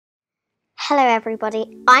Hello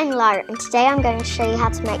everybody, I'm Lyra and today I'm going to show you how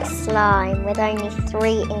to make slime with only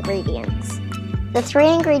 3 ingredients. The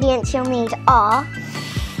 3 ingredients you'll need are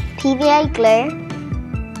PVA glue,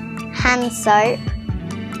 hand soap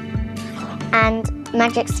and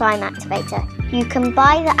magic slime activator. You can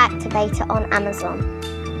buy the activator on Amazon.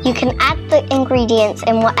 You can add the ingredients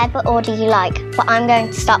in whatever order you like, but I'm going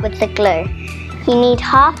to start with the glue. You need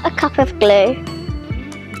half a cup of glue.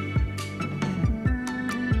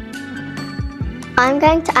 I'm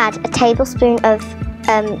going to add a tablespoon of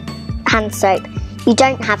hand soap. You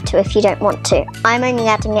don't have to if you don't want to. I'm only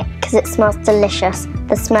adding it because it smells delicious.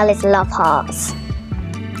 The smell is love hearts.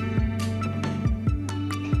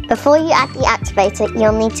 Before you add the activator,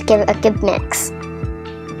 you'll need to give it a good mix.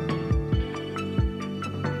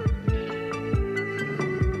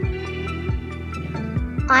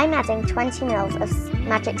 I'm adding 20 ml of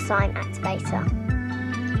magic slime activator.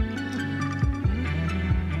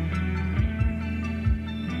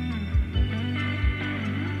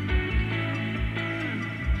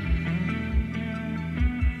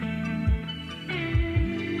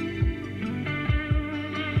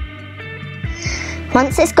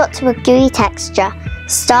 Once it's got to a gooey texture,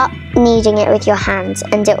 start kneading it with your hands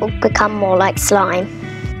and it will become more like slime.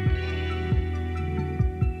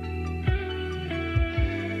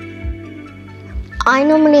 I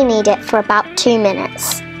normally knead it for about 2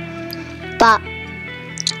 minutes, but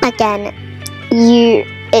again,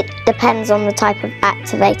 it depends on the type of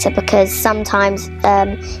activator because sometimes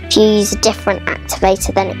if you use a different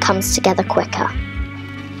activator then it comes together quicker.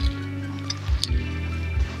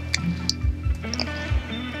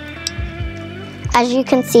 As you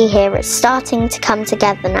can see here, it's starting to come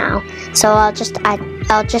together now, so I'll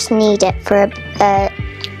just knead it for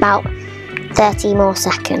about 30 more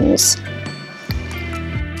seconds.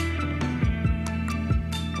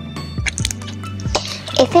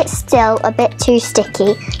 If it's still a bit too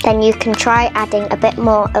sticky, then you can try adding a bit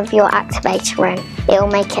more of your activator in. It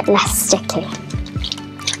will make it less sticky.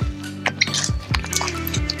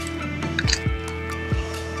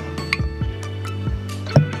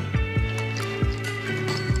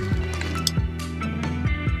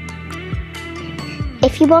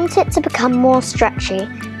 If you want it to become more stretchy,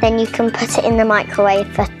 then you can put it in the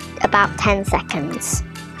microwave for about 10 seconds.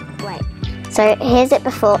 Wait, so here's it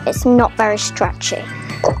before, it's not very stretchy.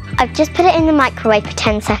 I've just put it in the microwave for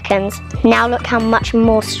 10 seconds. Now look how much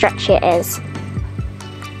more stretchy it is.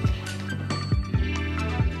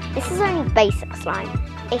 This is only basic slime.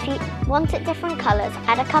 If you want it different colours,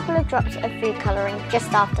 add a couple of drops of food colouring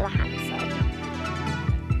just after the hand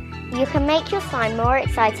soap. You can make your slime more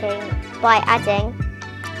exciting by adding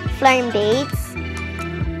foam beads,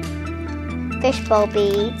 fishbowl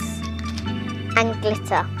beads and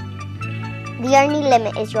glitter. The only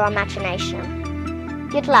limit is your imagination.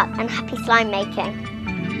 Good luck and happy slime making!